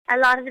a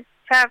lot of the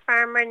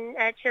farming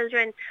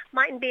children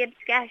mightn't be able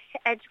to get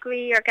a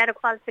degree or get a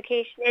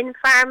qualification in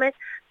farming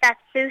that's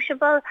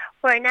suitable,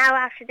 where now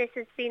after this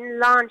has been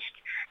launched,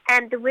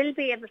 they will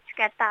be able to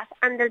get that,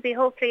 and they'll be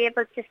hopefully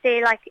able to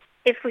say, like,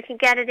 if we can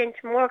get it into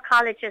more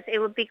colleges, it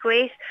would be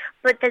great,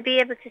 but they'll be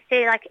able to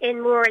stay like in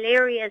rural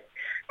areas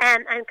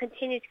and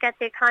continue to get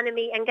the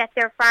economy and get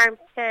their farms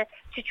to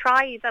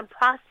thrive and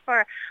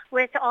prosper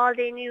with all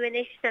the new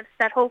initiatives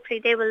that hopefully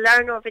they will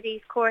learn over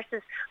these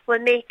courses will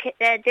make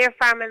their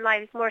farming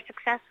lives more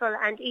successful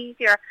and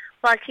easier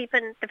while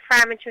keeping the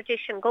farming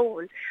tradition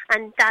going,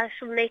 and that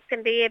will make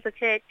them be able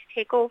to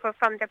take over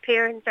from their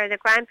parents or their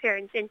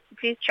grandparents in the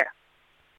future.